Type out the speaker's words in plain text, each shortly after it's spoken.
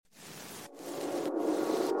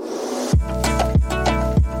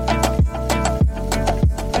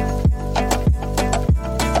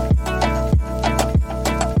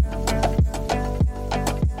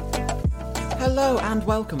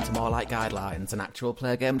welcome to More Like Guidelines, an actual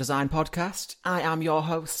play game design podcast. I am your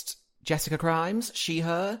host, Jessica Crimes, she,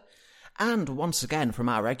 her, and once again from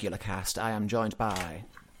our regular cast, I am joined by...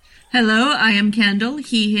 Hello, I am Kendall,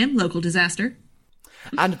 he, him, local disaster.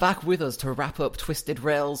 And back with us to wrap up Twisted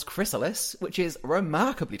Rails Chrysalis, which is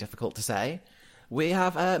remarkably difficult to say, we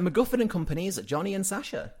have MacGuffin and Company's Johnny and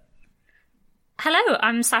Sasha. Hello,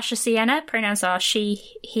 I'm Sasha Sienna, pronouns are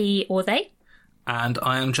she, he, or they. And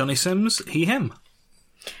I am Johnny Sims, he, him.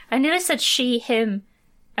 I nearly said she, him,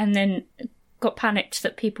 and then got panicked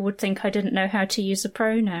that people would think I didn't know how to use a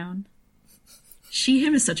pronoun. She,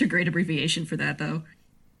 him is such a great abbreviation for that, though.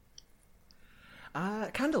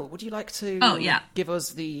 Kendall, would you like to give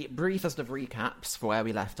us the briefest of recaps for where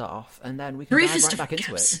we left off, and then we can dive right back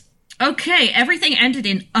into it? Okay, everything ended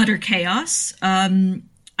in utter chaos.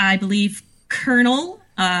 I believe Colonel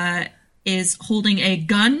is holding a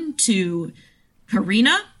gun to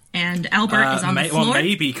Karina, and Albert is on the floor. Well,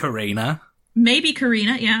 maybe Karina. Maybe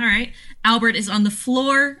Karina, yeah, all right. Albert is on the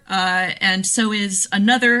floor, and so is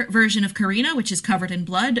another version of Karina, which is covered in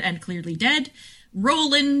blood and clearly dead.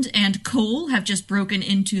 Roland and Cole have just broken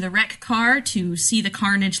into the wreck car to see the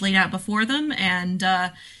carnage laid out before them, and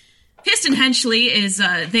Piston Henchley is,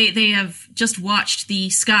 they have just watched the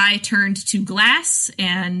sky turned to glass,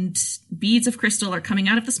 and beads of crystal are coming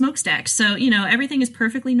out of the smokestack. So, everything is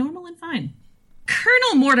perfectly normal and fine.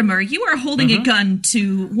 Colonel Mortimer, you are holding a gun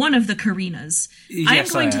to one of the Karinas. Yes, I am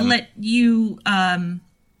going to let you, I'm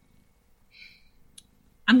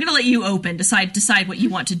going to let you open, decide what you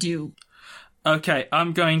want to do. Okay,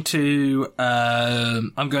 I'm going to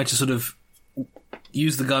sort of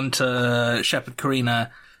use the gun to shepherd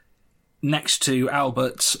Karina next to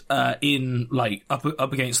Albert, in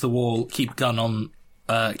up against the wall, keep a gun on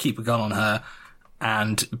her,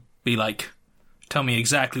 and be like, tell me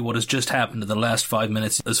exactly what has just happened in the last 5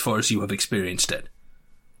 minutes as far as you have experienced it.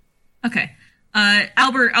 Okay.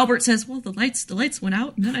 Albert says, well, the lights went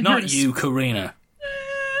out, and then I Not heard you, Karina.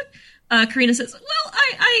 Karina says,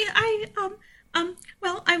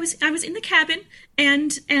 well, I was in the cabin,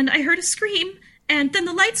 and I heard a scream, and then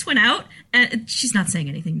the lights went out, and she's not saying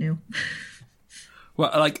anything new.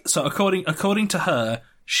 Well, so according to her,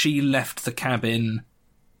 she left the cabin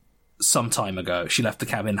some time ago. She left the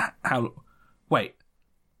cabin wait.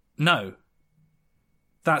 No.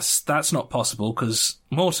 That's not possible, because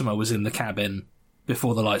Mortimer was in the cabin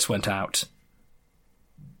before the lights went out.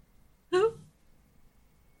 Who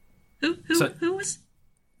was?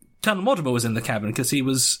 Colonel Mortimer was in the cabin because he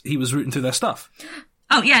was rooting through their stuff.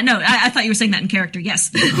 Oh, yeah, no, I thought you were saying that in character, yes.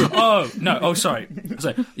 Oh, no, sorry.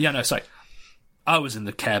 Sorry. I was in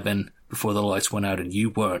the cabin before the lights went out and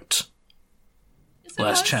you weren't. Yes,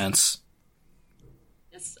 Last chance.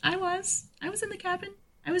 Yes, I was. I was in the cabin.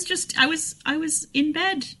 I was in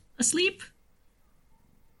bed, asleep.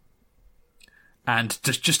 And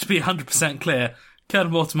just to be 100% clear,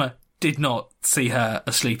 Colonel Mortimer did not see her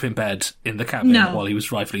asleep in bed in the cabin while he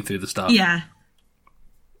was rifling through the stuff. Yeah.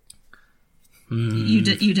 You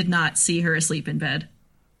did not see her asleep in bed.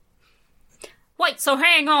 Wait, so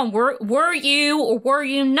hang on, were you or were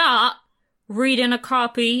you not reading a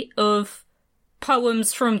copy of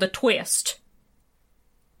Poems from the Twist?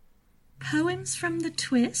 Poems from the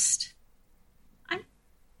Twist?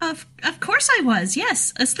 Of course I was,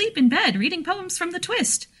 yes, asleep in bed, reading Poems from the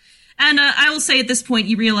Twist. And I will say at this point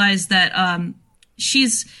you realize that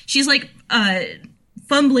she's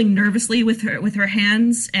fumbling nervously with her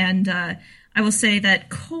hands, and I will say that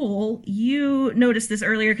Cole, you noticed this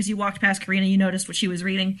earlier because you walked past Karina, you noticed what she was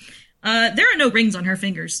reading. There are no rings on her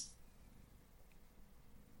fingers.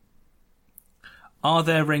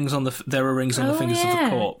 There are rings on the fingers of the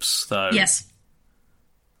corpse, though. Yes.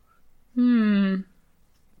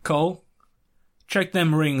 Cole, check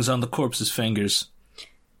them rings on the corpse's fingers.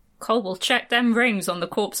 Cole will check them rings on the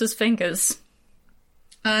corpse's fingers.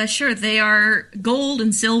 Sure, they are gold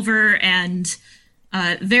and silver and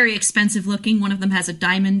very expensive looking. One of them has a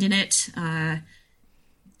diamond in it.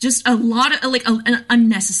 Just a lot of, an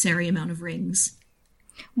unnecessary amount of rings.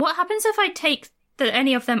 What happens if I take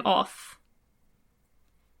any of them off?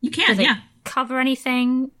 You can, Do they cover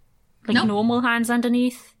anything? Normal hands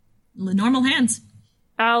underneath? Normal hands.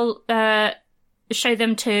 I'll show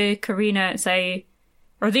them to Karina and say,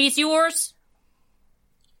 are these yours?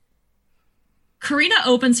 Karina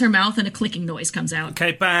opens her mouth and a clicking noise comes out.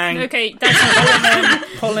 Okay, bang. Okay,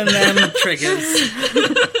 that's pulling them triggers.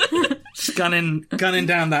 Just gunning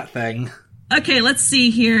down that thing. Okay, let's see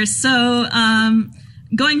here. So,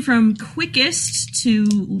 going from quickest to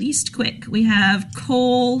least quick, we have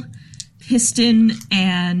Cole, Piston,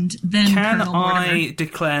 and then Can Colonel Mortimer. I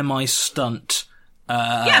declare my stunt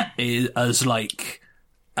as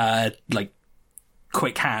like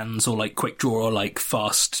quick hands or like quick draw or like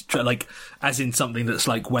fast, like as in something that's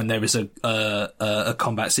like when there is a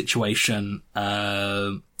combat situation,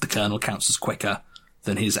 the colonel counts as quicker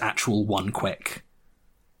than his actual one quick.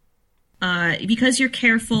 Because you're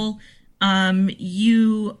careful,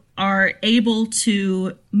 you are able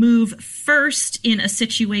to move first in a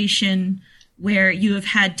situation where you have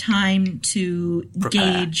had time to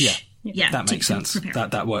Prepare. gauge. Yeah, that makes sense. Prepare.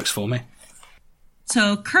 That works for me.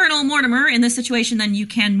 So, Colonel Mortimer, in this situation, then you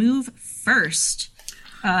can move first.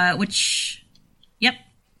 Which, yep,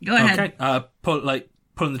 go ahead. Okay.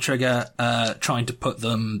 Pulling the trigger, trying to put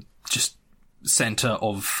them just center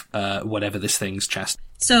of whatever this thing's chest.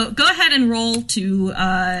 So, go ahead and roll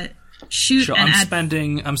to shoot Sure, and I'm add.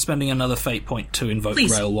 I'm spending another fate point to invoke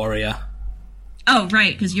Please. Grail Warrior. Oh,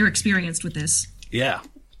 right, because you're experienced with this. Yeah.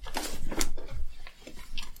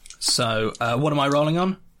 So, what am I rolling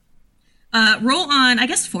on? Roll on, I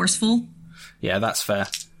guess, forceful. Yeah, that's fair.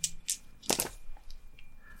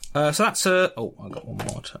 So that's a... Oh, I got one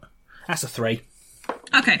more. That's a 3.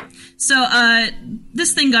 Okay, so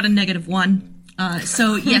this thing got a -1.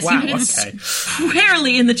 So yes, Wow, you hit it okay.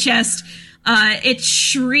 squarely in the chest. It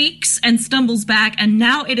shrieks and stumbles back, and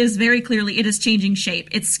now it is very clearly it is changing shape.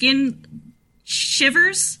 Its skin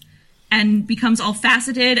shivers and becomes all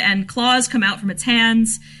faceted, and claws come out from its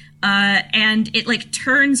hands. And it like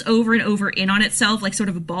turns over and over in on itself, like sort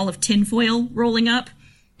of a ball of tinfoil rolling up,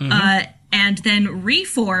 and then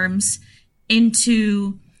reforms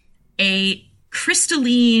into a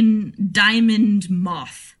crystalline diamond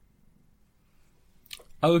moth.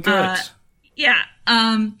 Oh, good. Yeah.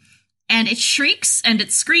 And it shrieks and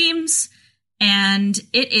it screams, and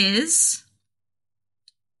it is.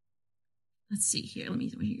 Let's see here. Let me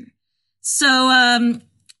see here. So,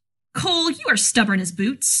 Cole, you are stubborn as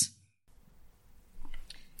boots.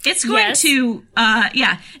 It's going to,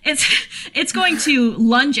 it's going to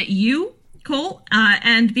lunge at you, Cole.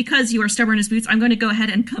 And because you are stubborn as boots, I'm going to go ahead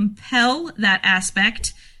and compel that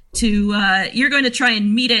aspect to, you're going to try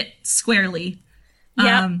and meet it squarely.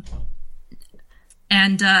 Yeah.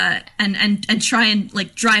 And try and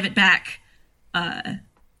like drive it back,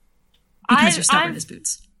 because you're stubborn as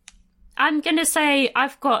boots. I'm gonna say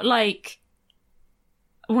I've got like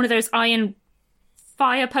one of those iron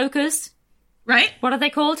fire pokers. Right? What are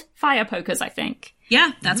they called? Fire pokers, I think.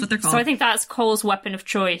 Yeah, that's what they're called. So I think that's Cole's weapon of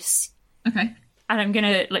choice. Okay. And I'm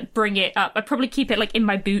gonna like bring it up. I'd probably keep it like in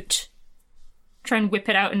my boot. Try and whip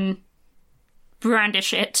it out and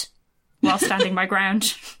brandish it while standing my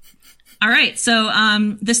ground. All right, so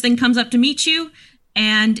this thing comes up to meet you,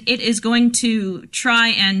 and it is going to try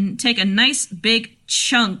and take a nice big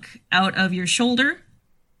chunk out of your shoulder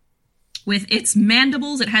with its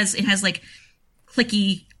mandibles. It has like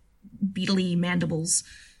clicky, beetly mandibles.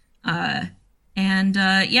 The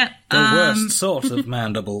worst sort of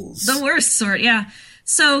mandibles. The worst sort, yeah.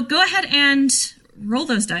 So go ahead and roll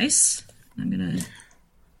those dice. I'm gonna.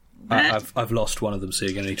 I've lost one of them, so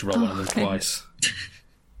you're going to need to roll one of them twice.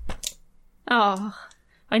 Oh,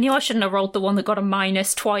 I knew I shouldn't have rolled the one that got a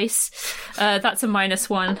minus twice. That's a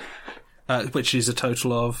 -1. Which is a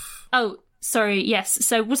total of... Oh, sorry, yes.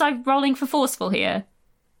 So was I rolling for forceful here?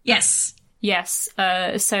 Yes. Yes,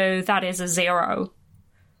 so that is a 0.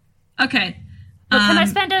 Okay. But can I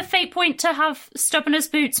spend a fate point to have Stubborn as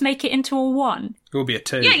Boots make it into a 1? It will be a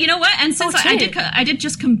 2. Yeah, you know what? And since I did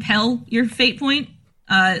just compel your fate point,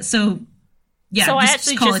 so yeah. So I just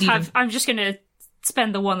actually call just it have. even. I'm just going to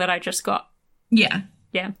spend the one that I just got. Yeah.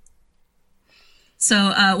 Yeah. So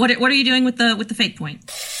what are you doing with the fate point?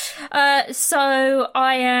 So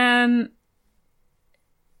I am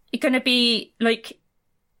going to be like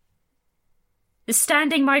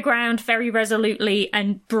standing my ground very resolutely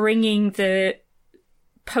and bringing the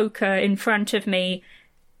poker in front of me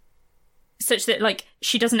such that like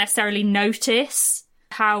she doesn't necessarily notice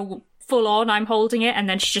how full on I'm holding it, and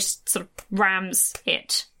then she just sort of rams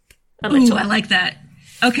it a little. Ooh, I like that.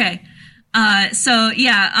 Okay. So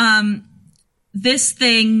yeah, this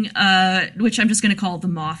thing, which I'm just going to call the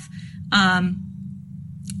moth,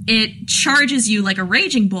 it charges you like a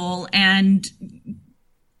raging bull, and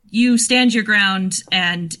you stand your ground,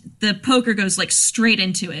 and the poker goes like straight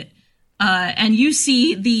into it. And you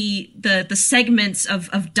see the segments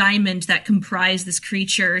of diamond that comprise this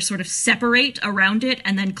creature sort of separate around it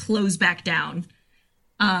and then close back down.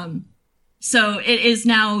 So it is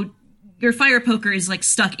now, your fire poker is like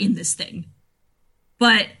stuck in this thing,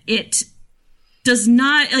 but it does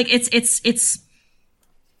not, like, it's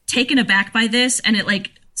taken aback by this, and it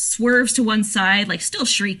like swerves to one side, like still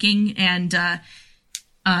shrieking, and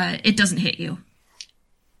it doesn't hit you.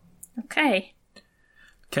 Okay.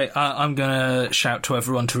 Okay, I'm gonna shout to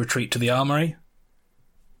everyone to retreat to the armory.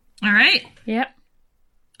 All right. Yep.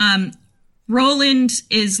 Roland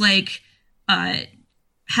is like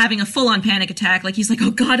having a full-on panic attack. Like he's like,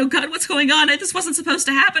 oh god, what's going on? This wasn't supposed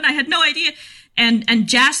to happen. I had no idea. And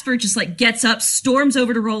Jasper just like gets up, storms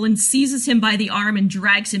over to Roland, seizes him by the arm, and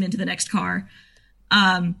drags him into the next car.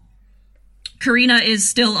 Karina is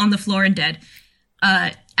still on the floor and dead.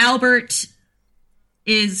 Albert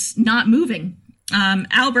is not moving.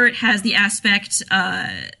 Albert has the aspect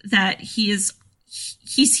that he is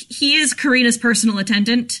Karina's personal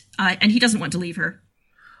attendant, and he doesn't want to leave her.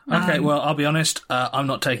 Okay, well, I'll be honest, I'm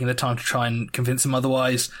not taking the time to try and convince him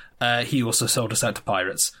otherwise. He also sold us out to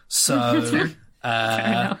pirates. So,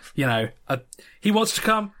 he wants to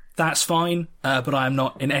come, that's fine, but I am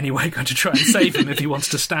not in any way going to try and save him if he wants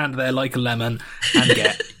to stand there like a lemon and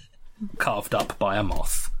get carved up by a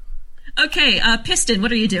moth. Okay, Piston,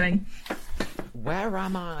 what are you doing? Where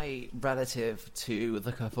am I relative to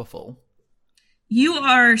the kerfuffle? You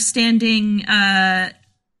are standing,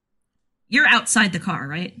 you're outside the car,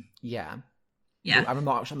 right? Yeah. Yeah. I'm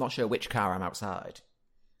not sure which car I'm outside.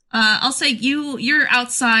 I'll say you're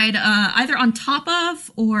outside, either on top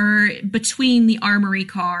of or between the armory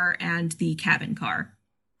car and the cabin car.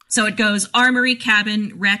 So it goes armory,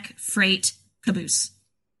 cabin, wreck, freight, caboose.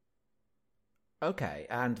 Okay,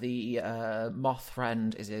 and the moth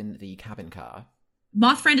friend is in the cabin car.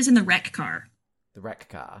 Moth friend is in the wreck car. The wreck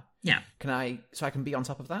car. Yeah. So I can be on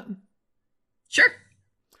top of that? Sure.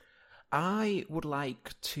 I would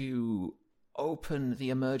like to open the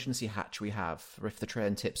emergency hatch we have for if the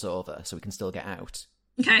train tips over so we can still get out.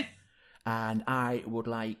 Okay. And I would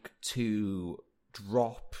like to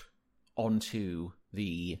drop onto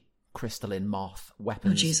the crystalline moth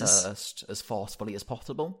weapons first as forcefully as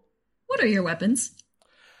possible. What are your weapons?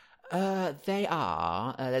 They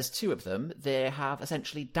are, there's two of them. They have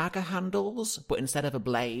essentially dagger handles, but instead of a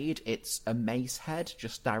blade, it's a mace head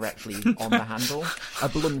just directly on the handle. A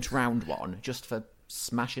blunt round one, just for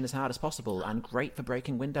smashing as hard as possible, and great for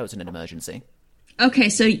breaking windows in an emergency. Okay,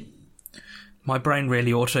 so... My brain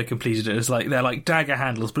really auto-completed it. It's like, they're like dagger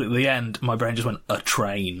handles, but at the end, my brain just went, a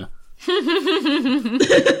train.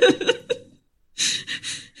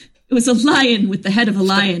 It was a lion with the head of a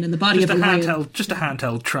lion and the body of a lion. Just a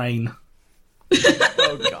handheld train.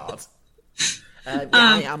 Oh, God.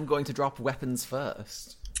 I am going to drop weapons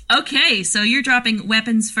first. Okay, so you're dropping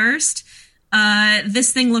weapons first.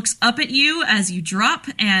 This thing looks up at you as you drop,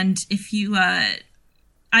 and if you...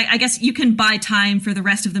 I guess you can buy time for the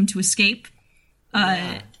rest of them to escape.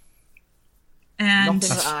 And nothing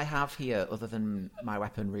that I have here other than my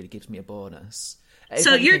weapon really gives me a bonus.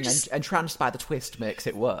 So anything, you're just entranced by the twist makes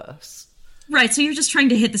it worse. Right, so you're just trying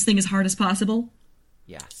to hit this thing as hard as possible?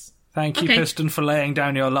 Yes. Thank you, Okay. Piston, for laying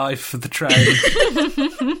down your life for the train.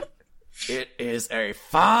 It is a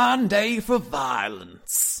fine day for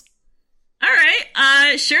violence. All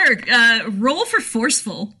right, sure. Roll for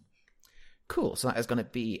forceful. Cool, so that is going to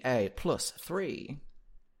be a +3.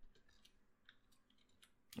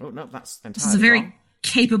 Oh, no, that's entirely This is a very wrong.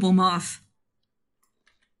 capable moth.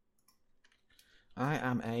 I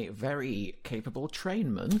am a very capable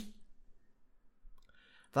trainman.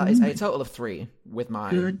 That is a total of 3, with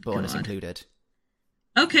my Good bonus God. included.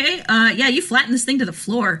 Okay, yeah, you flatten this thing to the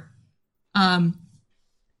floor. Like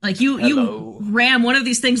Hello. you ram one of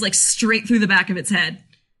these things like straight through the back of its head.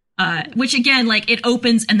 Which again, like it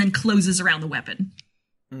opens and then closes around the weapon.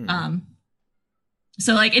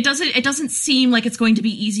 So like it doesn't seem like it's going to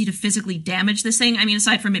be easy to physically damage this thing. I mean,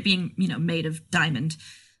 aside from it being, made of diamond,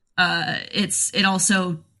 it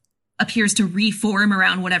also appears to reform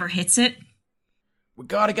around whatever hits it. We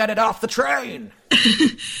gotta get it off the train!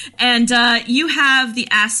 And you have the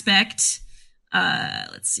aspect,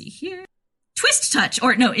 let's see here, twist touch,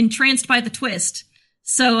 or no, entranced by the twist.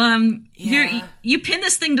 So you pin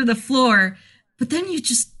this thing to the floor, but then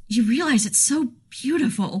you realize it's so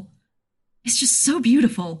beautiful. It's just so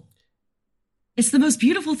beautiful. It's the most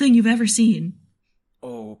beautiful thing you've ever seen.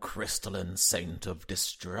 Oh, crystalline saint of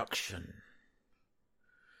destruction.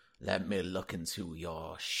 Let me look into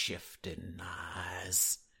your shifting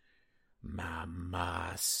eyes.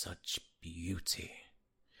 Mama, such beauty.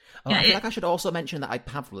 Oh, Yeah, I feel like I should also mention that I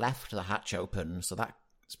have left the hatch open, so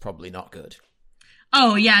that's probably not good.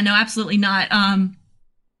 Oh yeah, no, absolutely not.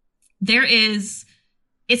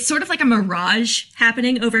 It's sort of like a mirage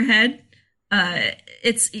happening overhead.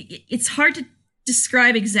 It's hard to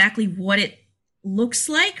describe exactly what it looks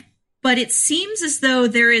like, but it seems as though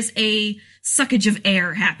there is a suckage of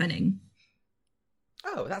air happening.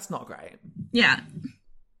 Oh, that's not great. Yeah.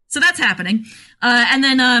 So that's happening. And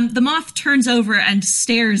then the moth turns over and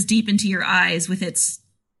stares deep into your eyes with its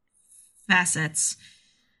facets.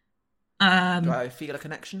 Do I feel a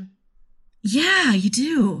connection? Yeah, you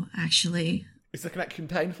do, actually. Is the connection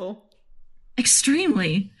painful?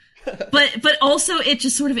 Extremely. but also it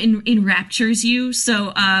just sort of enraptures you.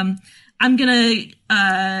 So I'm gonna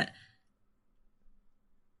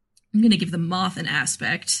give the moth an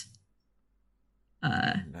aspect.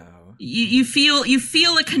 No. You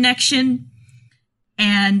feel a connection,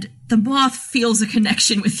 and the moth feels a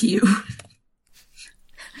connection with you.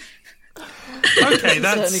 Okay, It's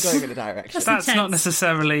that's certainly going in a direction. that's not intense.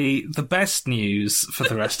 necessarily the best news for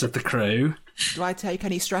the rest of the crew. Do I take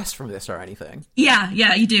any stress from this or anything? Yeah,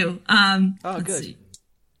 you do. Oh, Let's good. see.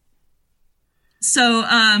 So,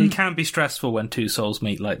 It can be stressful when two souls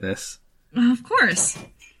meet like this. of course,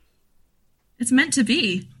 it's meant to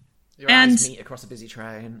be. Your And- eyes meet across a busy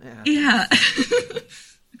train. Yeah. Yeah,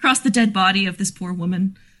 across the dead body of this poor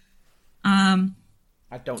woman. I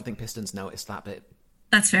don't think Pistons noticed that bit.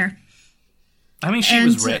 That's fair. I mean, she And-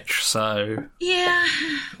 was rich, so, Yeah,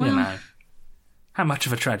 you know. How much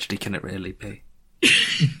of a tragedy can it really be?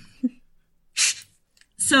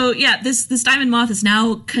 So yeah, this diamond moth is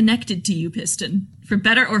now connected to you, Piston, for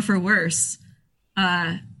better or for worse.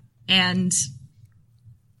 And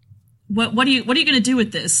what are you going to do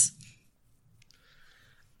with this?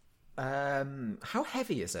 How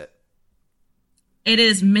heavy is it? It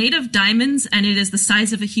is made of diamonds and it is the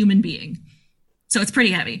size of a human being, so it's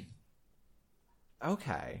pretty heavy.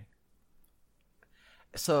 Okay.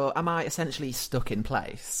 So am I essentially stuck in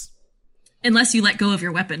place? Unless you let go of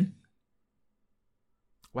your weapon,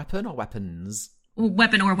 Weapon or weapons?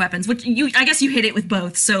 weapon or weapons. Which I guess you hit it with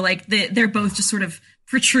both, so like they're both just sort of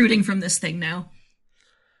protruding from this thing now.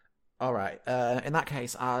 All right. In that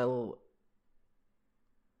case, I'll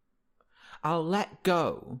let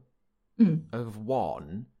go of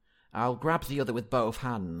one. I'll grab the other with both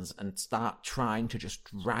hands and start trying to just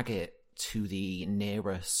drag it to the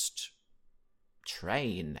nearest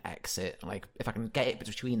train exit. Like, if I can get it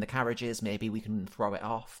between the carriages, maybe we can throw it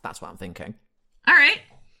off. That's what I'm thinking. All right,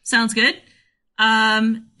 sounds good.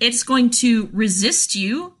 It's going to resist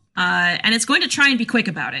you, and it's going to try and be quick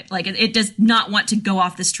about it. Like, it does not want to go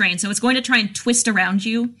off this train, so it's going to try and twist around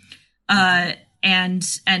you, and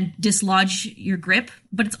dislodge your grip.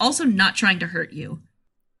 But it's also not trying to hurt you.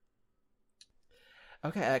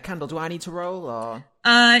 Okay, Candle, do I need to roll, or...?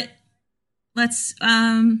 Let's.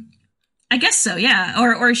 I guess so. Yeah.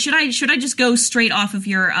 Or should I just go straight off of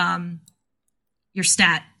your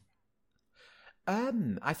stat?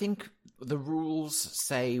 I think the rules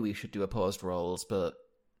say we should do opposed rolls, but...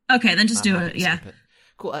 Okay, then just I'm do happy it. to Yeah. skip it.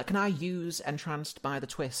 Cool. Can I use Entranced by the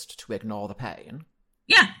Twist to ignore the pain?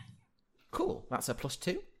 Yeah. Cool. That's a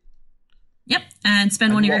 +2. Yep. And spend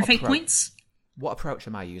And one of your what fate appro- points. What approach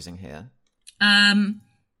am I using here? I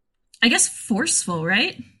guess forceful,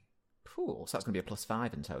 right? Cool. So that's going to be a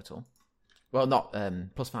 +5 in total. Well, not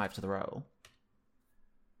 +5 to the roll.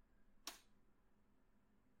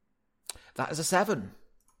 That is a 7.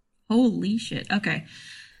 Holy shit. Okay.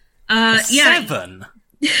 Yeah. 7?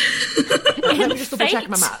 Let me just double check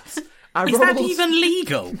my Fate. maths. I Is that even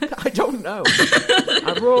legal? I don't know.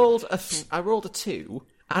 I rolled a 2,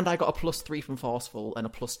 and I got a +3 from forceful and a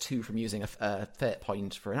 +2 from using a fate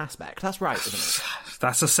point for an aspect. That's right, isn't it?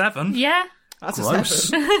 That's a 7. Yeah. That's Gross. a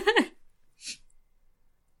 7.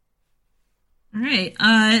 All right.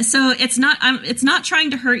 So it's not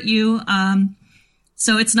trying to hurt you.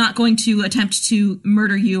 So it's not going to attempt to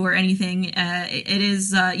murder you or anything. It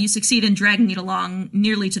is, you succeed in dragging it along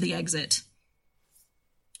nearly to the exit.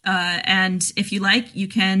 And if you like, you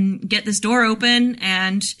can get this door open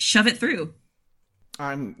and shove it through.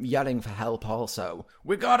 I'm yelling for help also.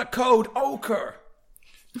 We got a code ochre!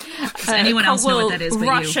 Does anyone else know will what that is but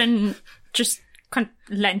rush you? and just kind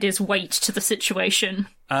of lend his weight to the situation.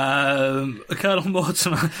 Colonel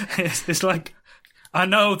Mortimer is like, I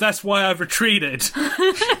know, that's why I've retreated.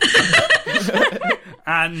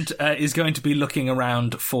 And is going to be looking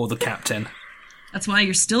around for the captain. That's why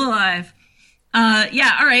you're still alive.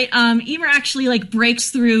 Yeah, all right. Emer actually like breaks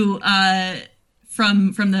through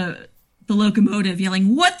from the locomotive,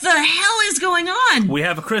 yelling, "What the hell is going on?" We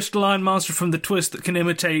have a crystalline monster from the Twist that can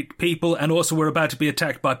imitate people, and also we're about to be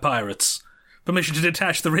attacked by pirates. Permission to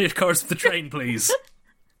detach the rear cars of the train, please.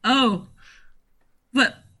 Oh,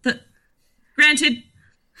 granted.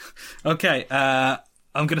 Okay, I'm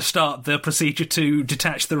going to start the procedure to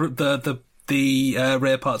detach the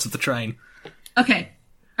rear parts of the train. Okay,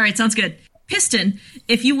 all right, sounds good. Piston,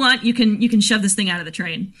 if you want, you can shove this thing out of the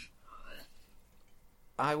train.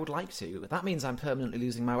 I would like to. That means I'm permanently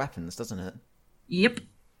losing my weapons, doesn't it? Yep.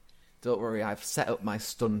 Don't worry, I've set up my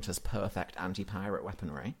stunt as perfect anti-pirate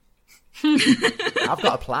weaponry. I've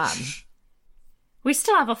got a plan. We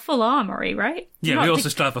still have a full armory, right? Yeah, we also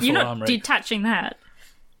still have a full you're not armory. detaching that.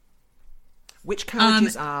 Which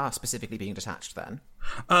carriages are specifically being detached then?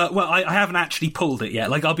 Well, I haven't actually pulled it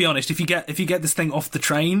yet. Like, I'll be honest, if you get this thing off the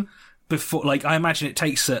train before, like, I imagine it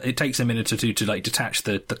takes a minute or two to like detach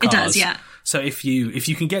the cars. It does, yeah. So if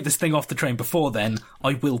you can get this thing off the train before then,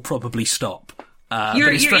 I will probably stop. You're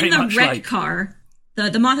but it's in very the much wreck like, car.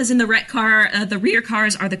 The moth is in the wreck car. The rear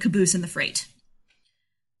cars are the caboose and the freight.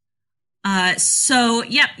 So,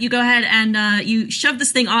 yep, you go ahead and you shove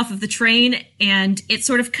this thing off of the train, and it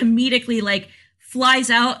sort of comedically, like, flies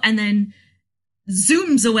out and then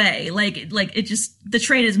zooms away. Like it just, the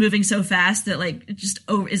train is moving so fast that, like, it just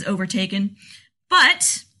is overtaken.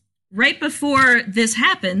 But right before this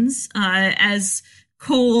happens, as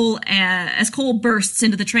Cole bursts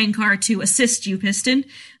into the train car to assist you, Piston,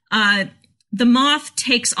 the moth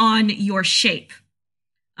takes on your shape,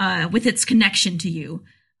 with its connection to you.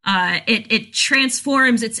 It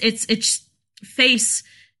transforms, its face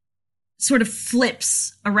sort of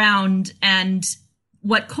flips around, and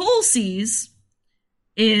what Cole sees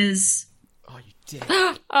is... Oh, you did.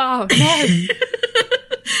 Oh, no.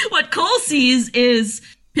 What Cole sees is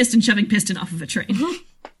Piston shoving Piston off of a train.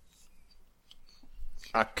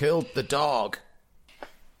 I killed the dog.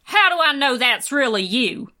 How do I know that's really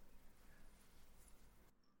you?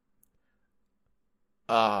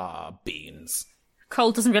 Ah, beans.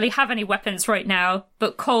 Cole doesn't really have any weapons right now,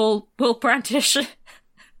 but Cole will brandish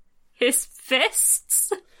his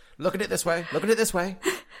fists. Look at it this way.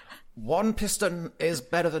 One piston is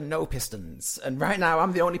better than no pistons. And right now,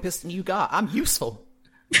 I'm the only piston you got. I'm useful.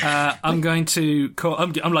 I'm going to call...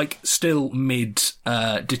 I'm like, still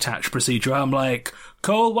mid-detached procedure. I'm like,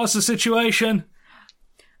 Cole, what's the situation?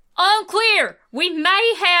 Unclear. We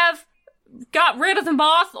may have got rid of the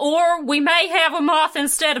moth, or we may have a moth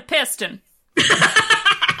instead of piston.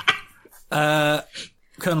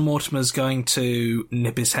 Colonel Mortimer's going to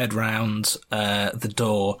nip his head round the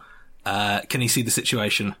door. Can he see the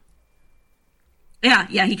situation? Yeah,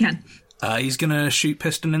 he can. He's going to shoot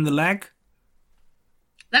Piston in the leg.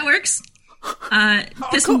 That works. Come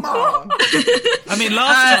Piston... on. I mean,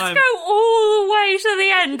 last time... Go all the way to the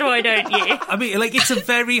end, why don't you? I mean, like, it's a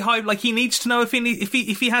very high... Like, he needs to know if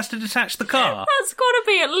he has to detach the car. That's got to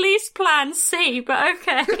be at least plan C, but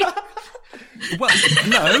okay. Well,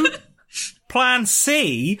 no. Plan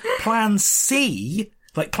C,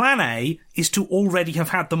 like, plan A is to already have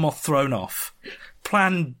had the moth thrown off.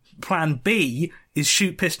 Plan B is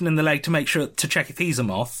shoot Piston in the leg to make sure, to check if he's a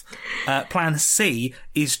moth. Plan C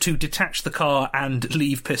is to detach the car and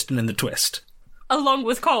leave Piston in the twist. Along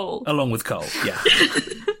with Cole. Yeah.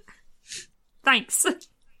 Thanks.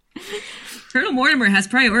 Colonel Mortimer has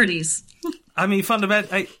priorities. I mean,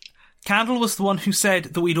 fundamentally, Candle was the one who said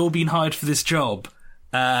that we'd all been hired for this job.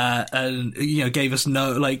 And, gave us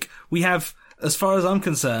we have, as far as I'm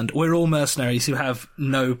concerned, we're all mercenaries who have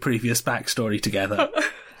no previous backstory together.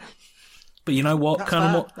 But you know what,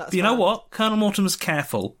 Colonel Mortimer's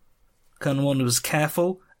careful. Colonel Mortimer's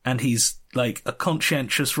careful, and he's, like, a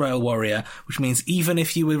conscientious rail warrior, which means even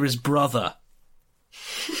if you were his brother,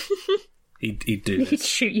 he'd do this. He'd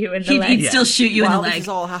shoot you in the leg. He'd still shoot you in the While leg. this is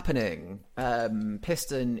all happening,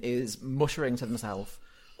 Piston is muttering to himself,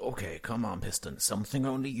 okay, come on, Piston. Something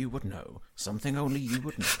only you would know. There's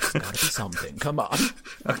gotta be something. Come on.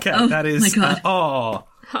 Okay, Oh, that is... my God.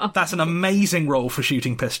 That's an amazing roll for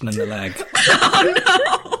shooting Piston in the leg.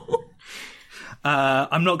 Oh, no!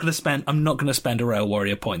 I'm not going to spend a rail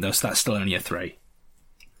warrior point, though, so that's still only a 3.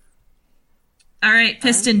 All right,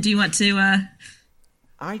 Piston, do you want to...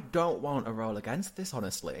 I don't want to roll against this,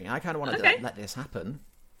 honestly. I kind of want to Okay. let this happen.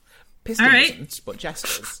 Piston All right. doesn't, but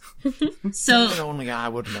gestures. So... Something only I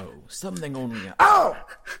would know. Something only I... Oh!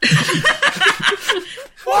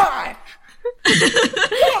 Why?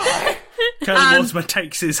 Why? Colonel Mortimer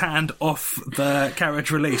takes his hand off the carriage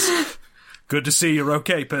release. Good to see you're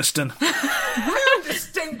okay, Piston. I am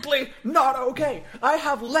distinctly not okay. I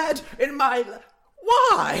have lead in my...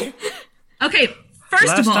 Why? Okay, first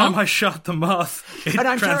Last of all... time I shot the moth, it And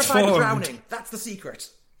I'm transformed. terrified of drowning. That's the secret.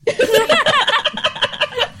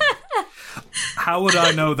 How would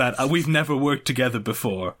I know that? We've never worked together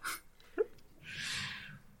before.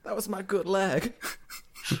 That was my good leg.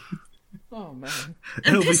 Oh, man.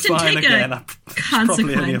 It'll be Piston, fine take a again. It's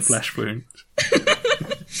probably only a consequence. flesh wound.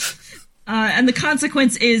 And the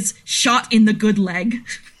consequence is shot in the good leg.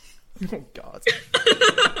 Oh, God.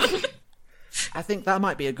 I think that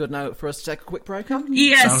might be a good note for us to take a quick break on.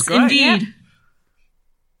 Yes, Sounds great. indeed.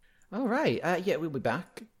 All right. Yeah, we'll be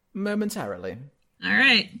back momentarily. All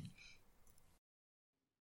right.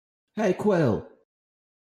 Hey, Quill.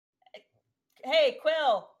 Hey,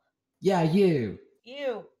 Quill. Yeah, you.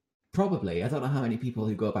 You. Probably. I don't know how many people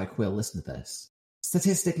who go by Quill listen to this.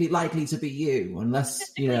 Statistically likely to be you,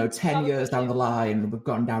 unless, 10 years down the line, we've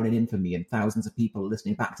gone down in infamy and thousands of people are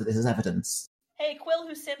listening back to this as evidence. Hey, Quill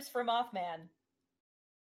who sims for Mothman.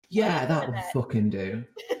 Yeah, that would fucking do.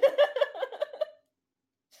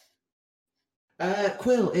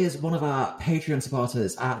 Quill is one of our Patreon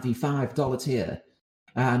supporters at the $5 tier.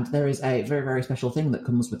 And there is a very, very special thing that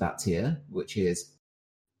comes with that tier, which is...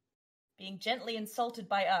 being gently insulted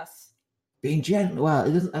by us. Being gentle.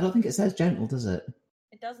 Well, I don't think it says gentle, does it?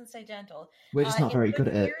 It doesn't say gentle. We're just not very good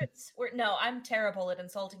at it. No, I'm terrible at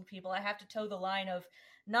insulting people. I have to toe the line of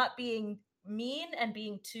not being mean and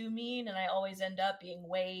being too mean, and I always end up being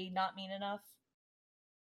way not mean enough.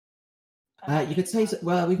 You could say,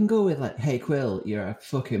 well, we can go with like, hey, Quill, you're a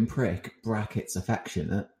fucking prick, brackets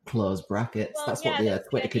affectionate, close brackets. Well, that's what the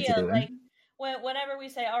Twitter kids are doing. Like, whenever we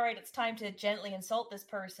say, all right, it's time to gently insult this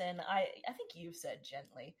person, I think you said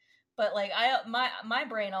gently. But like my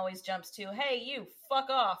brain always jumps to, hey, you, fuck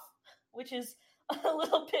off, which is a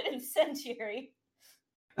little bit incendiary.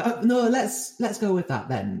 No, let's go with that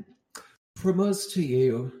then. From us to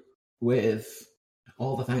you, with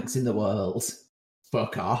all the thanks in the world,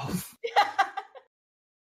 fuck off.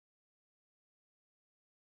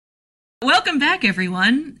 Welcome back,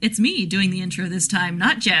 everyone. It's me doing the intro this time,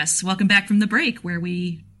 not Jess. Welcome back from the break where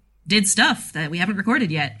we did stuff that we haven't recorded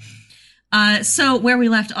yet. So where we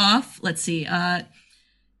left off, let's see, God,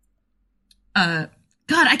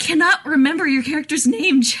 I cannot remember your character's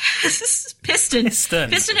name, Jess. Piston.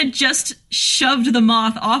 Piston had just shoved the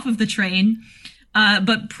moth off of the train,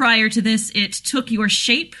 but prior to this, it took your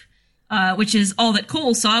shape, which is all that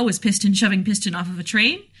Cole saw was Piston shoving Piston off of a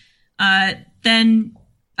train. Then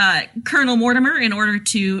Colonel Mortimer, in order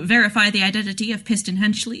to verify the identity of Piston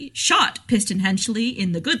Henchley, shot Piston Henchley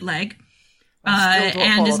in the good leg. I still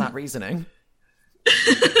don't follow that reasoning.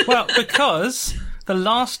 Well, because the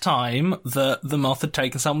last time that the moth had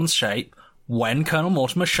taken someone's shape, when Colonel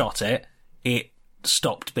Mortimer shot it, it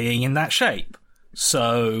stopped being in that shape.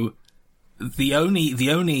 So the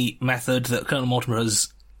only method that Colonel Mortimer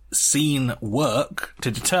has seen work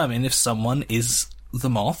to determine if someone is the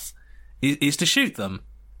moth is to shoot them.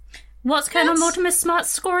 What's Colonel Mortimer's smart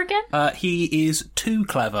score again? He is too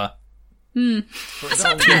clever. That's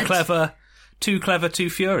not bad. Too clever, too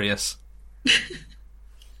furious.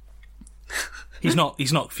 He's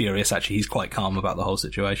not furious, actually. He's quite calm about the whole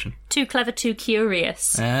situation. Too clever, too curious.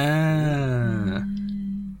 Sorry,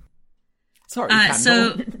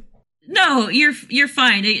 No, you're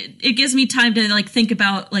fine. It gives me time to like think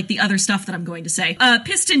about like the other stuff that I'm going to say.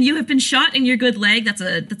 Piston, you have been shot in your good leg. That's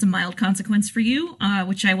a mild consequence for you,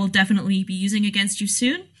 which I will definitely be using against you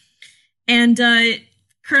soon. And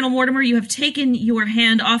Colonel Mortimer, you have taken your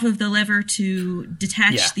hand off of the lever to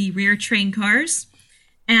detach the rear train cars.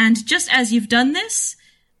 And just as you've done this,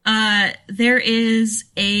 there is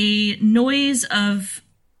a noise of...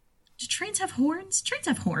 Do trains have horns? Trains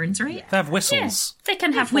have horns, right? They have whistles. Yeah, they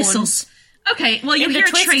can have whistles. Horns. Okay, well, you in hear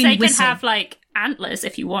the a train they whistle. Can have, like, antlers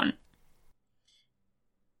if you want.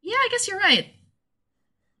 Yeah, I guess you're right.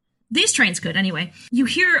 These trains could, anyway. You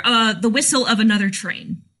hear the whistle of another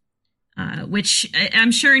train, which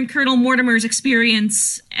I'm sure in Colonel Mortimer's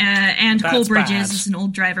experience and That's Coleridge's bad. as an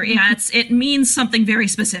old driver, it means something very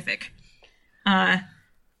specific. Right.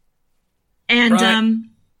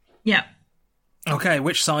 Yeah. Okay,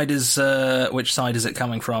 which side is it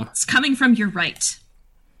coming from? It's coming from your right.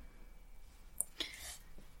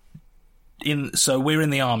 So we're in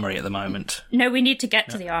the armory at the moment. No, we need to get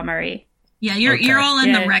to the armory. Yeah, you're Okay. you're all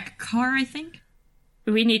in the Yeah. wreck car, I think.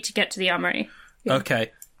 We need to get to the armory.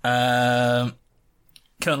 Okay. Colonel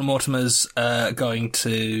Mortimer's going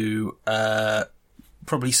to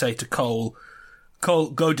probably say to Cole,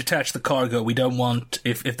 go detach the cargo. We don't want,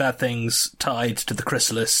 if that thing's tied to the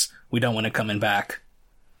chrysalis, we don't want it coming back.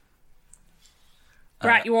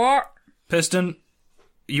 Right, you are. Piston,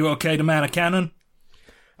 you okay to man a cannon?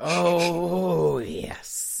 Oh,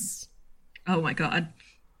 yes. Oh my god.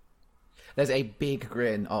 There's a big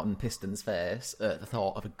grin on Piston's face at the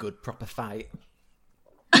thought of a good proper fight.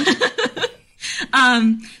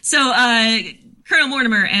 So, Colonel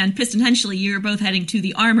Mortimer and Piston Henchley, you're both heading to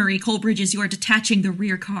the armory. Coleridge's, you are detaching the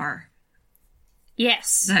rear car.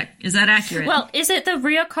 Yes. Is that accurate? Well, is it the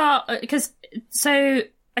rear car? Because, so,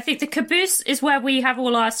 I think the caboose is where we have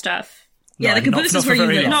all our stuff. yeah, the caboose is where you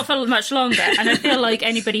live. Not for much longer. And I feel like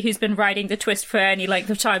anybody who's been riding the twist for any length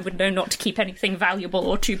of time would know not to keep anything valuable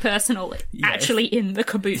or too personal actually in the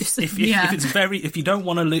caboose. If you don't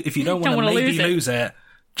want to maybe lose it. lose it,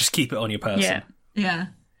 just keep it on your person. Yeah. Yeah.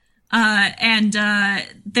 And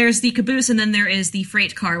there's the caboose, and then there is the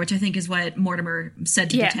freight car, which I think is what Mortimer said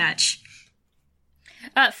to detach.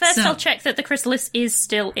 First, I'll check that the chrysalis is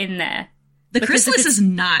still in there. The chrysalis is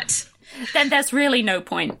not. Then there's really no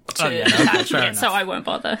point to attaching it, so I won't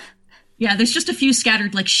bother. Yeah, there's just a few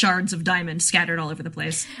scattered, like, shards of diamond scattered all over the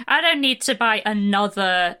place. I don't need to buy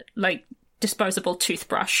another, like, disposable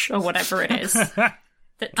toothbrush or whatever it is that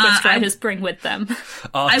Twist Riders bring with them.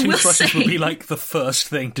 Our toothbrushes will be, like, the first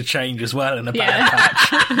thing to change as well in a bad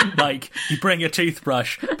patch. Like, you bring a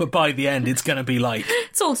toothbrush, but by the end it's going to be, like...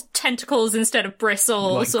 It's all tentacles instead of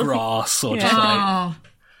bristles. Like grass or just like...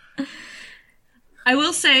 I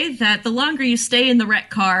will say that the longer you stay in the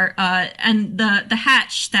wreck car, and the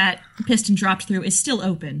hatch that Piston dropped through is still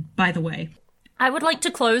open, by the way. I would like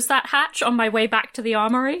to close that hatch on my way back to the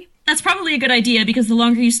armory. That's probably a good idea, because the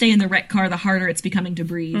longer you stay in the wreck car, the harder it's becoming to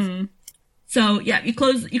breathe. So, yeah, you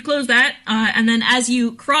close that, and then as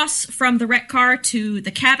you cross from the wreck car to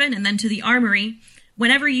the cabin and then to the armory,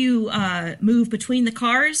 whenever you move between the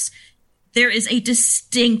cars, there is a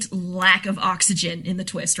distinct lack of oxygen in the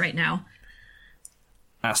Twist right now.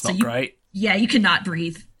 That's not great. Yeah, you cannot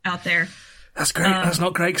breathe out there. That's great. That's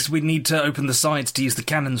not great because we need to open the sides to use the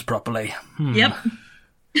cannons properly. Yep.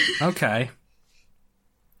 Okay.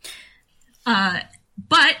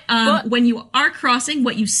 But when you are crossing,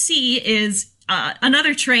 what you see is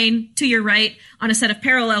another train to your right on a set of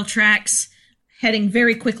parallel tracks heading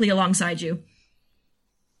very quickly alongside you.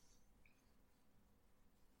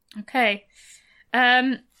 Okay.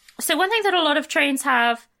 So one thing that a lot of trains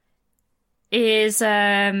have is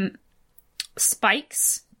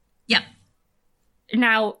spikes. Yep.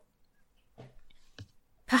 Now,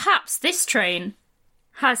 perhaps this train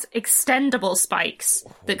has extendable spikes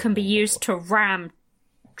that can be used to ram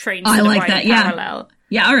trains that are riding parallel.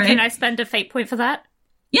 Yeah, all right. Can I spend a fate point for that?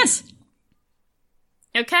 Yes.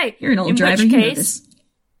 Okay. You're an old driver. In which you know case, this.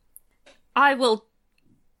 I will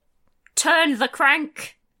turn the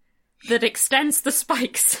crank that extends the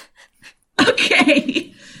spikes.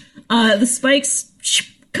 Okay. The spikes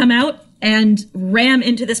come out and ram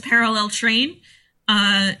into this parallel train.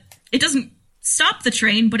 It doesn't stop the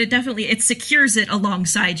train, but it secures it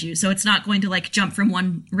alongside you, so it's not going to, like, jump from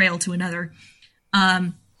one rail to another.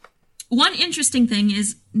 One interesting thing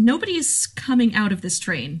is nobody's coming out of this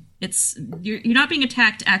train. You're not being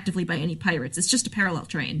attacked actively by any pirates. It's just a parallel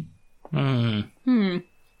train. Well,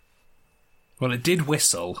 it did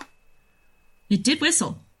whistle. It did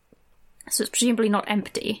whistle. So it's presumably not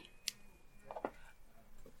empty.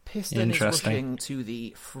 Piston is rushing to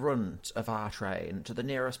the front of our train, to the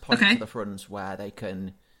nearest point to the front where they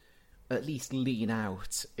can at least lean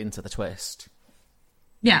out into the Twist.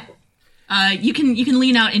 Yeah. You can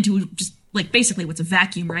lean out into just, like, basically what's a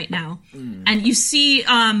vacuum right now. And you see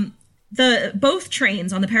both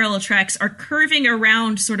trains on the parallel tracks are curving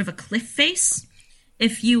around sort of a cliff face.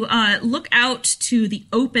 If you look out to the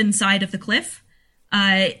open side of the cliff,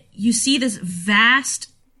 you see this vast,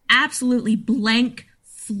 absolutely blank,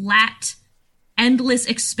 flat, endless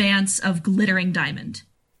expanse of glittering diamond.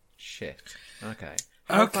 Shit. Okay.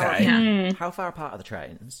 How far apart are the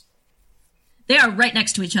trains? They are right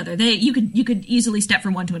next to each other. You could easily step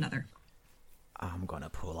from one to another. I'm gonna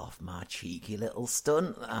pull off my cheeky little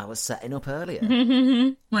stunt I was setting up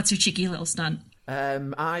earlier. What's your cheeky little stunt?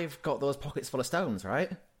 I've got those pockets full of stones, right?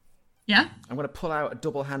 Yeah? I'm gonna pull out a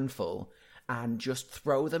double handful and just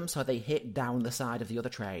throw them so they hit down the side of the other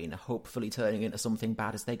train, hopefully turning into something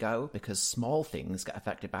bad as they go, because small things get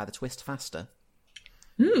affected by the Twist faster.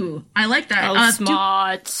 Ooh, I like that. Oh,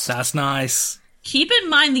 smart. That's nice. Keep in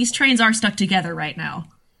mind these trains are stuck together right now.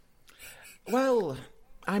 Well,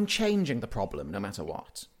 I'm changing the problem no matter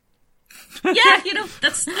what. Yeah,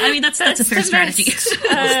 that's a fair strategy. What's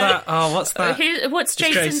that? Oh, what's that? What's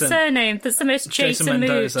Jason's surname? That's the most Jason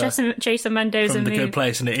move. Jason Mendoza from move. The Good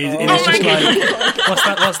Place, and it is just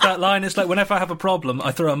like what's that line? It's like whenever I have a problem,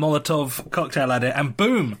 I throw a Molotov cocktail at it, and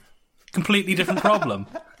boom, completely different problem.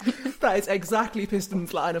 That is exactly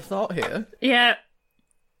Piston's line of thought here. Yeah,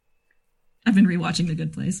 I've been rewatching The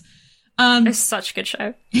Good Place. It's such a good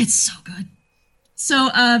show. It's so good. So, all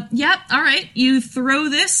right. You throw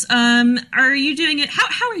this. Are you doing it?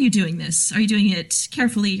 How are you doing this? Are you doing it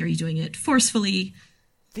carefully? Are you doing it forcefully?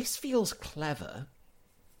 This feels clever,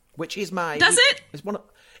 which is my... Does it?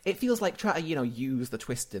 It feels like try to, use the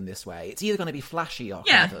Twist in this way. It's either going to be flashy or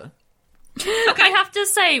clever. Okay. I have to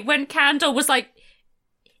say, when Candle was like,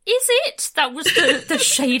 is it? That was the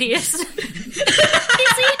shadiest. Is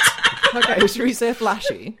it? Okay, should we say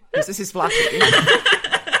flashy? Because this is flashy.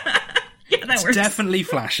 It's definitely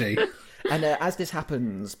flashy. And as this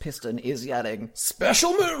happens, Piston is yelling,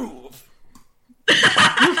 "Special move!"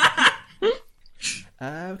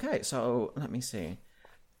 Okay, so let me see.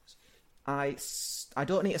 I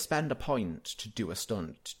don't need to spend a point to do a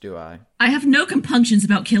stunt, do I? I have no compunctions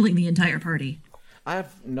about killing the entire party. I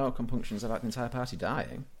have no compunctions about the entire party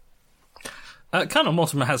dying. Colonel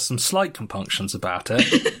Mortimer has some slight compunctions about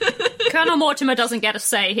it. Colonel Mortimer doesn't get a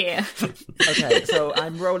say here. Okay, so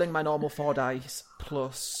I'm rolling my normal 4 dice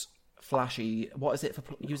plus flashy. What is it for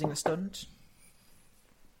using a stunt?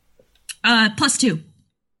 +2.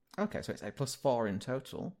 Okay, so it's a +4 in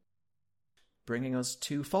total, bringing us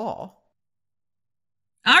to 4.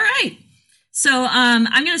 All right. So I'm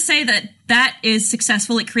going to say that is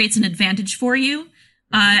successful. It creates an advantage for you.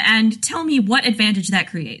 And tell me what advantage that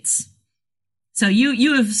creates. So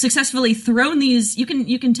you have successfully thrown these. You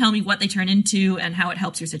can tell me what they turn into and how it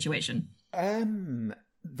helps your situation.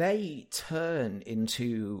 They turn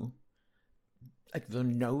into like the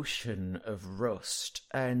notion of rust,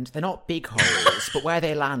 and they're not big holes, but where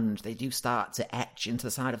they land, they do start to etch into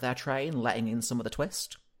the side of their train, letting in some of the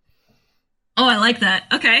twist. Oh, I like that.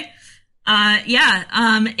 Okay.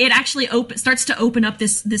 It actually starts to open up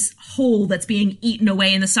this hole that's being eaten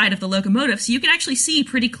away in the side of the locomotive, so you can actually see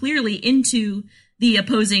pretty clearly into the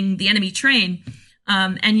enemy train.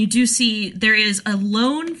 And you do see there is a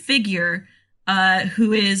lone figure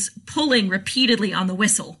who is pulling repeatedly on the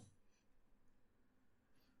whistle.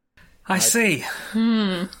 I see.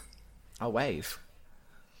 I'll wave.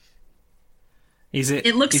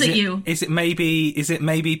 It looks at you. Is it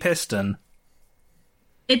maybe Piston?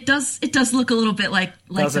 It does look a little bit like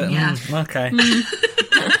Does them, it? yeah. Okay.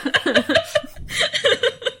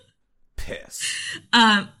 Piss.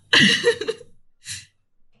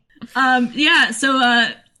 So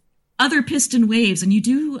other Piston waves, and you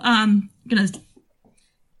do gonna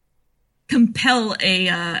compel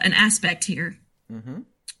an aspect here. Mm-hmm.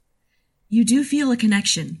 You do feel a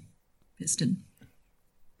connection, Piston.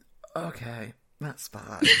 Okay, that's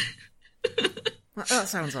fine. That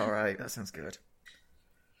sounds alright. That sounds good.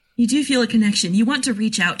 You do feel a connection. You want to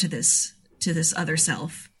reach out to this other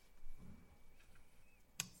self.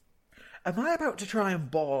 Am I about to try and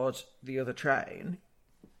board the other train?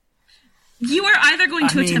 You are either going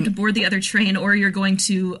to attempt to board the other train, or you're going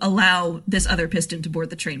to allow this other Piston to board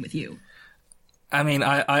the train with you. I mean,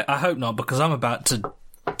 I hope not, because I'm about to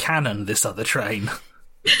cannon this other train.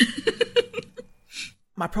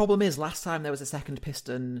 My problem is, last time there was a second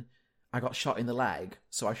Piston, I got shot in the leg,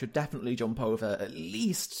 so I should definitely jump over, at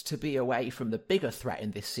least to be away from the bigger threat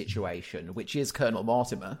in this situation, which is Colonel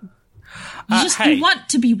Mortimer. You want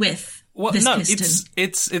to be with this Piston.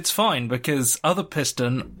 It's fine, because other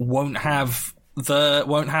Piston won't have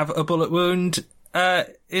a bullet wound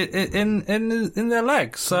in their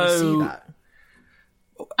leg. So Can you see that?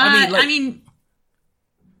 I mean,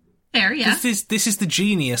 fair, yeah. This is the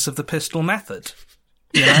genius of the pistol method.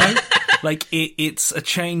 You know, like it's a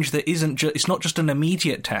change that isn't it's not just an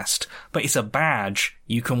immediate test, but it's a badge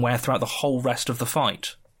you can wear throughout the whole rest of the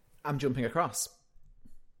fight. I'm jumping across.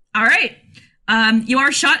 All right. You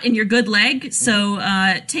are shot in your good leg, so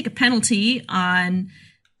take a penalty on.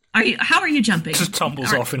 How are you jumping? Just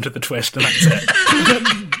tumbles off into the twist, and that's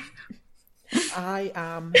it. I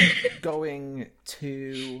am going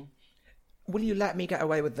to. Will you let me get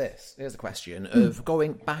away with this? Here's the question of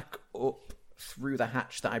going back up through the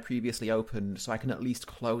hatch that I previously opened, so I can at least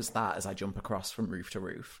close that as I jump across from roof to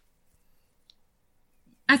roof.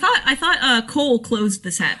 I thought Cole closed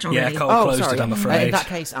this hatch already. Yeah, Cole closed it, I'm afraid. In that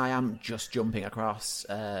case, I am just jumping across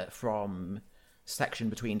from section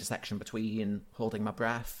between to section between, holding my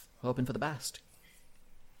breath, hoping for the best.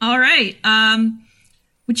 All right. Are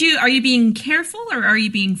you being careful, or are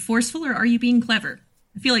you being forceful, or are you being clever?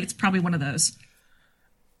 I feel like it's probably one of those.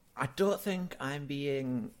 I don't think I'm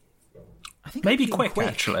being... I think maybe I'm being quick,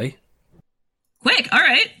 actually. Quick, all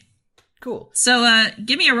right. Cool. So,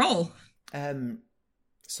 give me a roll.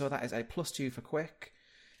 So that is a +2 for quick,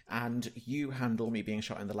 and you handle me being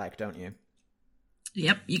shot in the leg, don't you?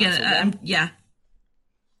 Yep, you get it. Yeah.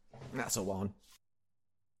 That's a 1.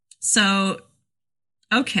 So,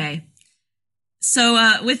 okay.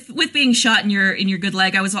 So, with being shot in your good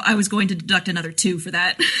leg, I was going to deduct another 2 for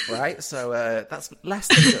that. Right. So that's less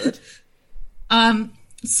than good.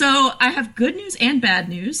 So I have good news and bad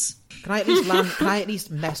news. Can I at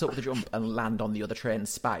least mess up the jump and land on the other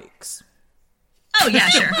train's spikes? Oh yeah,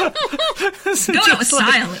 sure. Go out with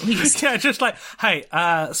style, at least. Yeah, just like, hey,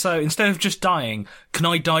 so instead of just dying, can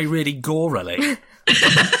I die really gorily?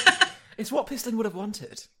 It's what Piston would have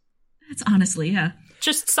wanted. That's honestly, yeah.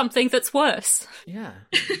 Just something that's worse. Yeah.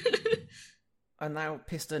 And now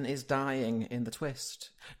Piston is dying in the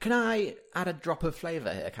twist. Can I add a drop of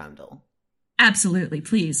flavour here, Candle? Absolutely,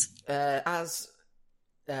 please. As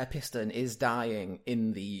Piston is dying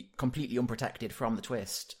in the completely unprotected from the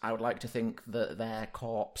twist, I would like to think that their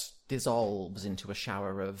corpse dissolves into a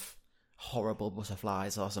shower of horrible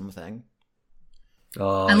butterflies or something.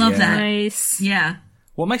 Oh, I love yeah. that. Nice. Yeah.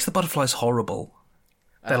 What makes the butterflies horrible?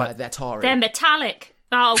 They're Tory. They're metallic.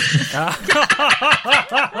 Oh,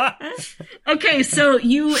 Okay, so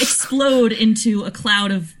you explode into a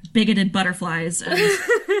cloud of bigoted butterflies, and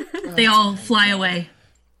they all fly away.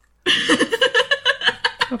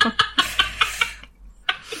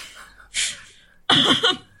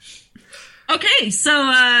 Okay, so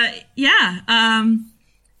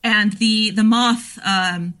and the moth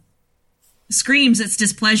screams its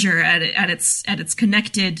displeasure at its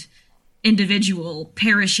connected individual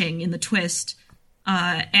perishing in the twist.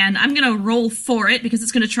 And I'm gonna roll for it because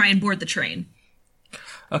it's gonna try and board the train.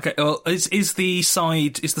 Okay, well, is the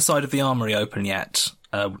side of the armory open yet?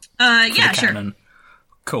 Yeah, the sure. cannon?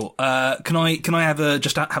 Cool. Can I have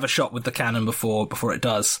a shot with the cannon before it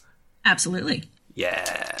does? Absolutely.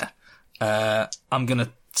 Yeah. I'm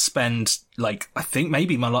gonna spend, like, I think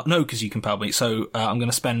maybe no, because you compelled me, so I'm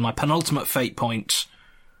gonna spend my penultimate fate point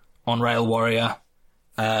on Rail Warrior.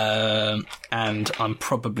 And I'm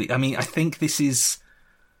probably, I think this is,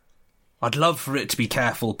 I'd love for it to be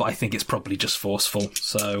careful, but I think it's probably just forceful,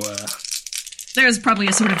 so, There's probably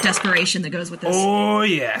a sort of desperation that goes with this. Oh,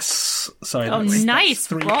 yes. Sorry. Oh, that's nice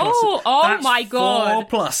 3 roll. pluses. Oh, That's my God.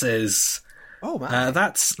 4 pluses. Oh, man.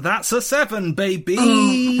 That's a 7, baby.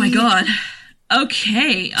 Oh my god.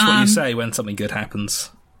 Okay. That's what you say when something good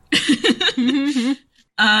happens. So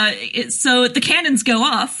the cannons go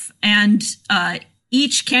off, and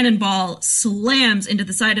each cannonball slams into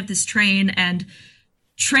the side of this train and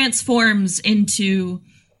transforms into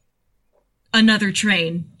another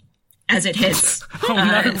train as it hits. Oh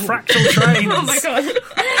no, fractal trains. oh my god.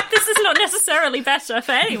 This is not necessarily better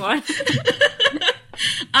for anyone.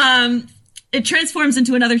 It transforms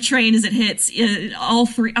into another train as it hits all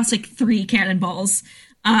three, I'll say 3 cannonballs,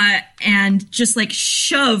 and just like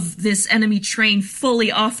shove this enemy train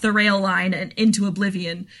fully off the rail line and into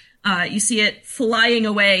oblivion. You see it flying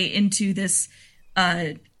away into this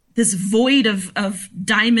void of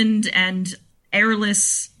diamond and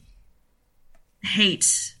airless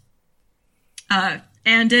hate. It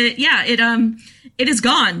is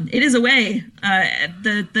gone. It is away.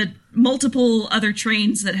 The multiple other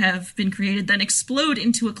trains that have been created then explode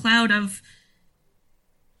into a cloud of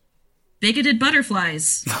bigoted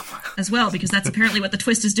butterflies as well, because that's apparently what the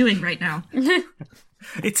twist is doing right now.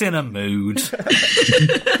 It's in a mood.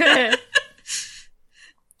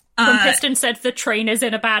 When Piston said the train is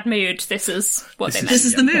in a bad mood, this is what they meant. This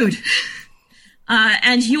is the mood.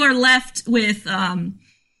 And you are left with an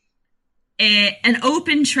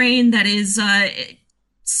open train that is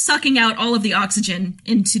sucking out all of the oxygen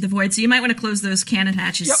into the void. So you might want to close those cannon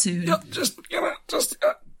hatches soon. Go.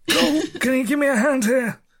 Can you give me a hand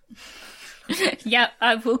here? Yeah,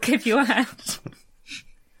 I will give you a hand.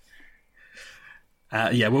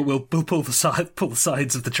 We'll pull the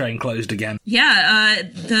sides of the train closed again. Yeah,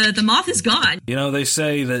 the moth is gone. You know, they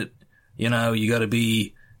say that, you gotta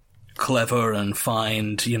be clever and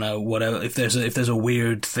find, whatever. If there's a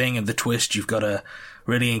weird thing in the twist, you've gotta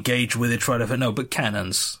really engage with it, try to... No, but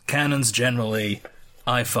cannons generally,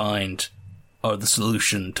 I find, are the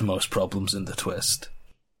solution to most problems in the twist.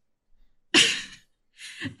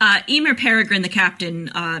 Emer Peregrine, the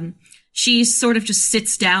captain, she sort of just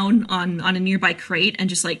sits down on a nearby crate and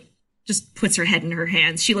just puts her head in her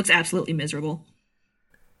hands. She looks absolutely miserable.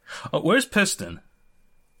 Oh, where's Piston?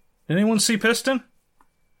 Did anyone see Piston?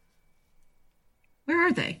 Where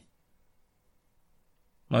are they?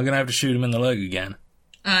 I'm gonna have to shoot him in the leg again.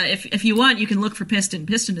 If you want, you can look for Piston.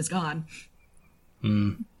 Piston is gone.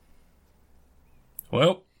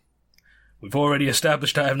 Well, we've already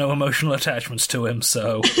established I have no emotional attachments to him,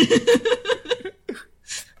 so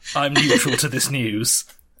I'm neutral to this news.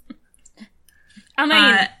 I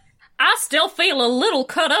mean, I still feel a little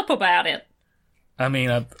cut up about it. I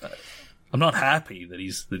mean, I'm not happy that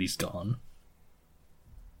he's gone.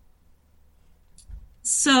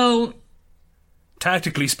 So,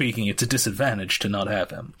 Tactically speaking, it's a disadvantage to not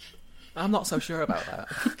have him. I'm not so sure about that.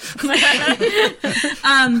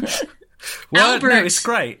 What? Albert. No, it's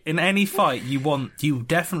great. In any fight, you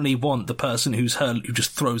definitely want the person who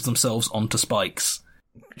just throws themselves onto spikes.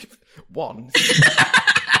 One.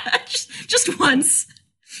 just once.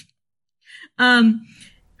 The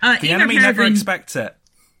enemy never Peregrine- expects it.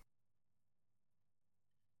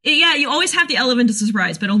 Yeah, you always have the element of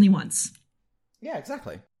surprise, but only once. Yeah,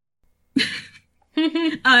 exactly.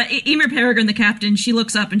 Emer Peregrine, the captain, she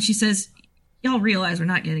looks up and she says, "Y'all realize we're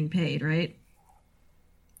not getting paid, right?"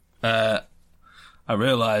 I I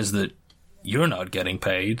realize that you're not getting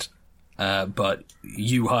paid, but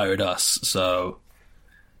you hired us, so,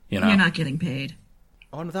 You're not getting paid.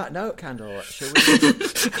 On that note, Candle, shall we...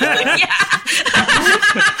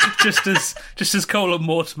 just as Cole and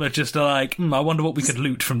Mortimer just are like, I wonder what we could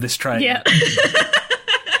loot from this train. Yeah.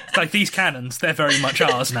 It's like, these cannons, they're very much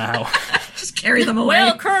ours now. Just carry them away.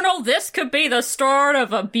 Well, Colonel, this could be the start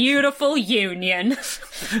of a beautiful union.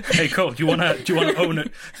 Hey, Cole, do you want to own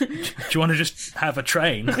it? Do you want to just have a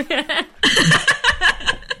train?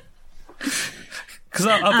 Because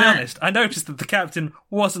I'll be honest, I noticed that the captain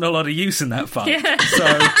wasn't a lot of use in that fight. Yeah.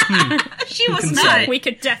 So, She was can not. say? We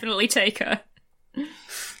could definitely take her.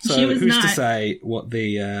 so She was who's to not. say what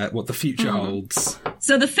the future holds?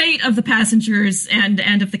 So the fate of the passengers and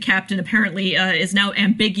of the captain apparently is now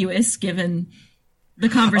ambiguous, given the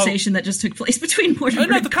conversation that just took place between Mortimer Oh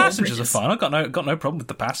no, and the passengers are Coleridge. fine. I've got no problem with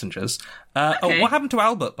the passengers. Okay. What happened to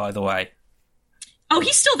Albert, by the way? Oh,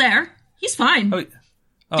 he's still there. He's fine.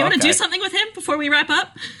 Do you want to do something with him before we wrap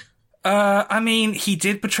up? I mean, he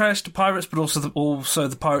did betray us to pirates, but also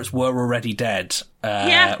the pirates were already dead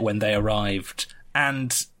when they arrived,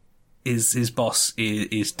 and his boss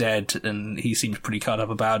is dead, and he seems pretty cut up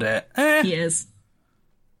about it. He is.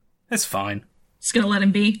 It's fine. Just gonna let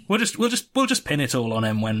him be. We'll just pin it all on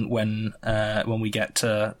him when we get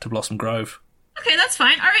to Blossom Grove. Okay, that's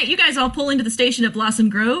fine. All right, you guys all pull into the station at Blossom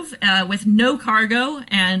Grove with no cargo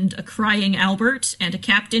and a crying Albert and a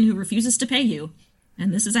captain who refuses to pay you.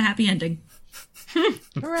 And this is a happy ending.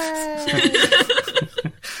 Hooray!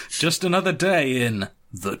 Just another day in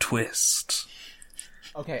The Twist.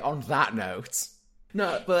 Okay, on that note...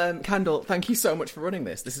 No, but Candle, thank you so much for running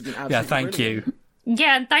this. This has been absolutely Thank brilliant. you.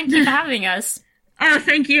 Yeah, and thank you for having us. Oh,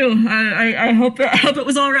 thank you. I hope it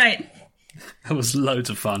was all right. That was loads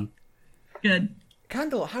of fun. Good.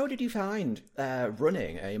 Candle, how did you find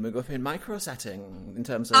running a MacGuffin micro setting in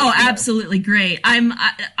terms of... Oh, absolutely great. I'm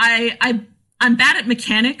bad at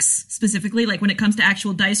mechanics specifically, like when it comes to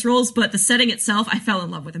actual dice rolls, but the setting itself, I fell in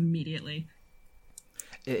love with immediately.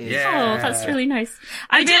 It is. Oh, that's really nice.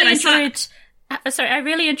 I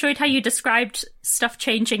really enjoyed how you described stuff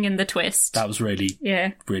changing in the twist. That was really,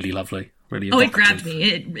 Yeah. really lovely. Really Oh, it evocative. grabbed me.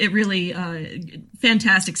 It really,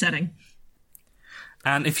 fantastic setting.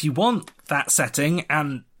 And if you want that setting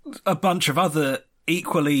and a bunch of other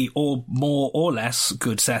equally or more or less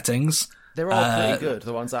good settings, They're all pretty good,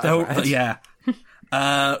 the ones that I've read. yeah.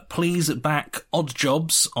 Please back Odd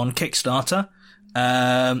Jobs on Kickstarter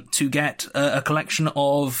to get a collection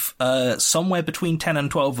of somewhere between 10 and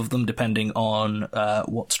 12 of them, depending on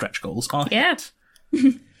what stretch goals are. Yeah.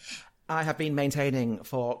 I have been maintaining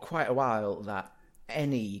for quite a while that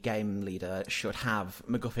any game leader should have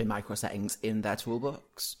MacGuffin micro settings in their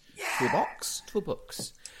toolbox. Toolbox.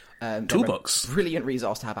 They're Toolbox. a brilliant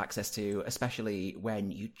resource to have access to, especially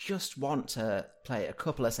when you just want to play a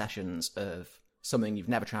couple of sessions of something you've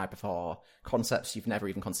never tried before, concepts you've never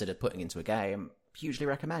even considered putting into a game. Hugely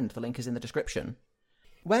recommend. The link is in the description.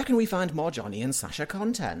 Where can we find more Johnny and Sasha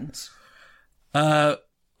content?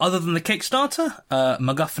 Other than the Kickstarter,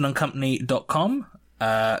 MacGuffinandCompany.com,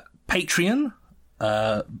 Patreon,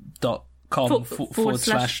 .com forward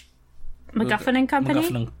slash MacGuffin and Company?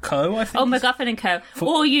 MacGuffin and Co, I think. Oh, MacGuffin and Co.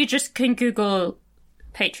 Or you just can Google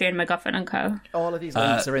Patreon MacGuffin and Co. All of these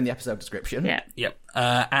links are in the episode description. Yeah. Yep.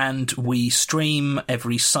 And we stream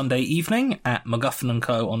every Sunday evening at MacGuffin and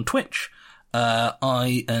Co on Twitch. Me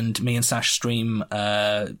and Sash stream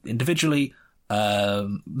individually.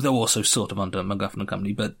 They're also sort of under MacGuffin and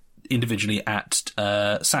Company, but individually at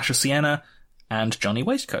Sasha Sienna and Johnny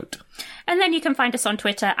Waistcoat. And then you can find us on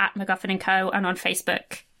Twitter at MacGuffin and Co. and on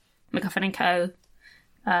Facebook, MacGuffin and Co.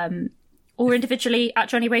 Or individually at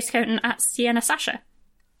Johnny Waistcoat and at Sienna Sasha.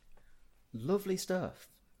 Lovely stuff.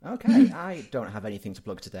 Okay, I don't have anything to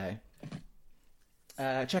plug today.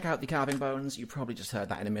 Check out the Carving Bones. You probably just heard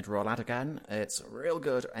that in a mid-roll ad again. It's real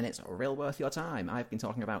good, and it's real worth your time. I've been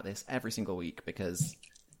talking about this every single week because...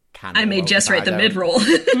 I made Jess write the mid-roll.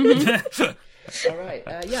 All right,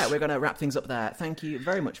 we're going to wrap things up there. Thank you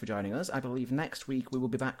very much for joining us. I believe next week we will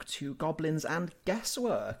be back to Goblins and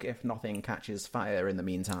Guesswork, if nothing catches fire in the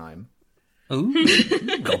meantime.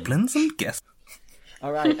 Ooh, Goblins and Guess.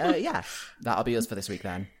 All right, that'll be us for this week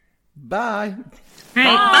then. Bye!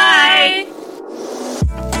 Bye!